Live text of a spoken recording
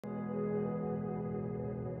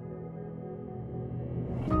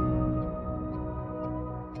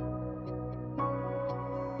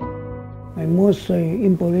My most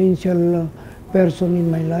influential person in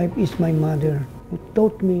my life is my mother, who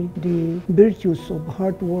taught me the virtues of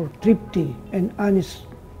hard work, thrifty, and honest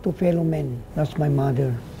to fellow men. That's my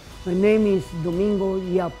mother. My name is Domingo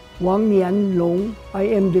Yap. Wang Mian Long. I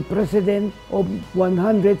am the president of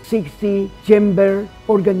 160 Chamber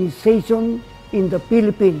Organization in the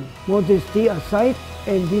Philippines. Modesty aside,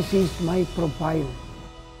 and this is my profile.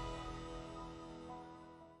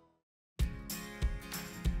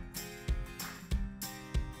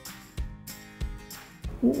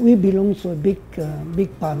 We belong to a big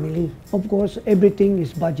family. Of course, everything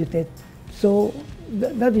is budgeted. So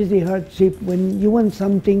that is the hardship. When you want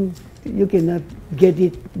something, you cannot get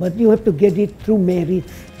it, but you have to get it through merit.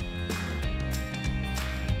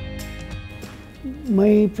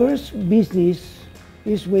 My first business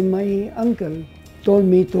is when my uncle told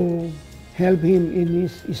me to help him in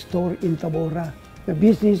his store in Tabora. The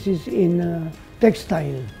business is in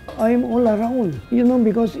textile. I'm all around,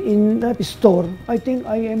 because in that store, I think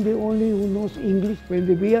I am the only who knows English. When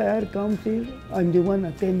the BIR comes here, I'm the one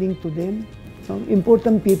attending to them.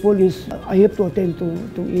 Important people is I have to attend to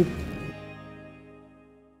it.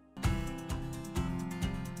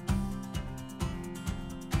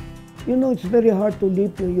 It's very hard to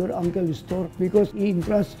leave your uncle's store because he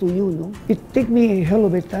entrusts to you, no? It takes me a hell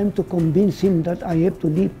of a time to convince him that I have to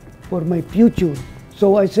leave for my future.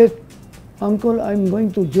 So I said, Uncle, I'm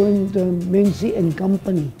going to join the Menzi and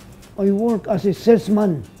Company. I work as a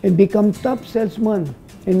salesman and become top salesman.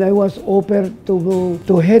 And I was offered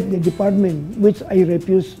to head the department, which I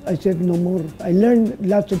refused. I said no more. I learned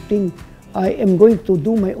lots of things. I am going to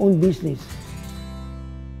do my own business.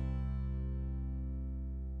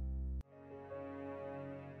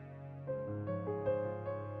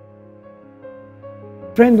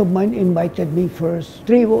 A friend of mine invited me first.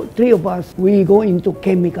 Three of us, we go into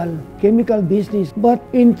chemical business. But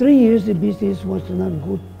in 3 years, the business was not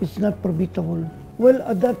good. It's not profitable. Well,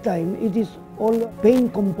 at that time, it is all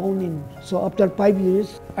paint component. So after 5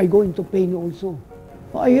 years, I go into paint also.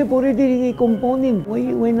 I have already the component. Why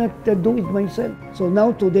not do it myself? So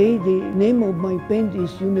now today, the name of my paint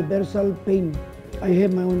is Universal Paint. I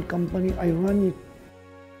have my own company. I run it.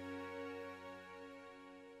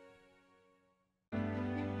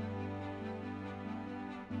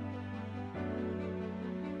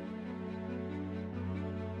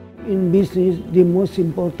 In business, the most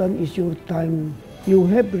important is your time. You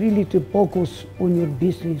have really to focus on your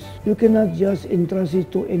business. You cannot just entrust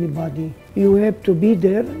it to anybody. You have to be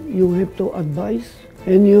there, you have to advise,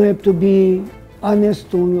 and you have to be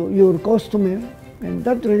honest to your customer. And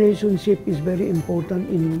that relationship is very important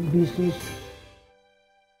in business.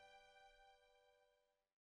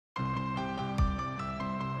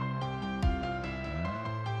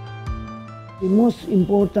 The most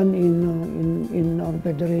important in our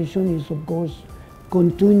federation is, of course,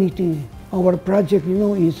 continuity. Our project,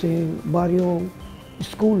 is a barrio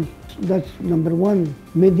school. That's number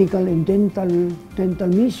 1. Medical and dental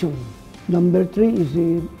mission. Number 3 is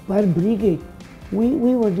the fire brigade. We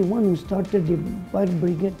were the one who started the fire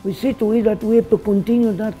brigade. We see to it that we have to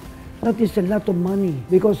continue that. That is a lot of money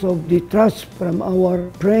because of the trust from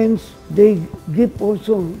our friends. They give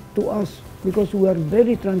also to us. Because we are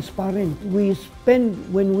very transparent. We spend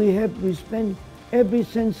when we spend. Every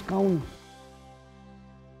cent counts.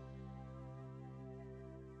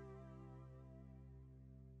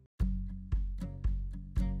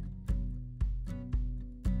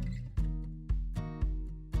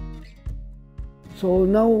 So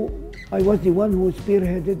now I was the one who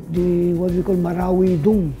spearheaded the what we call Marawi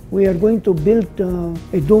Dome. We are going to build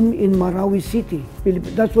a dome in Marawi City.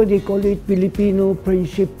 That's why they call it Filipino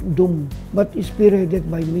Friendship Dome. But it's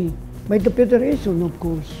spearheaded by me, by the Federation, of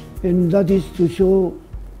course. And that is to show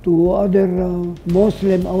to other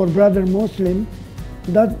Muslim, our brother Muslim,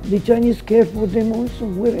 that the Chinese care for them also.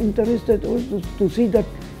 We're interested also to see that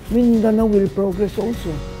Mindanao will progress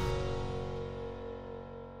also.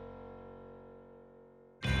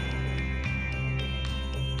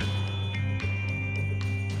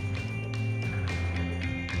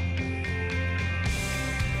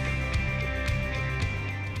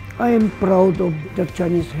 I am proud of the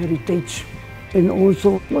Chinese heritage and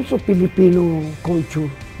also Filipino culture.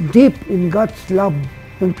 Deep in God's love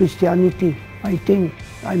and Christianity, I think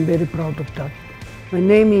I'm very proud of that. My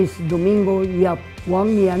name is Domingo Yap.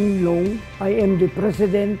 Wang Mian Long. I am the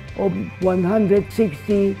president of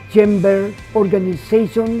 160 Chamber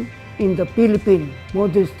Organization in the Philippines.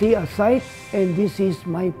 Modesty aside, and this is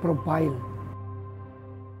my profile.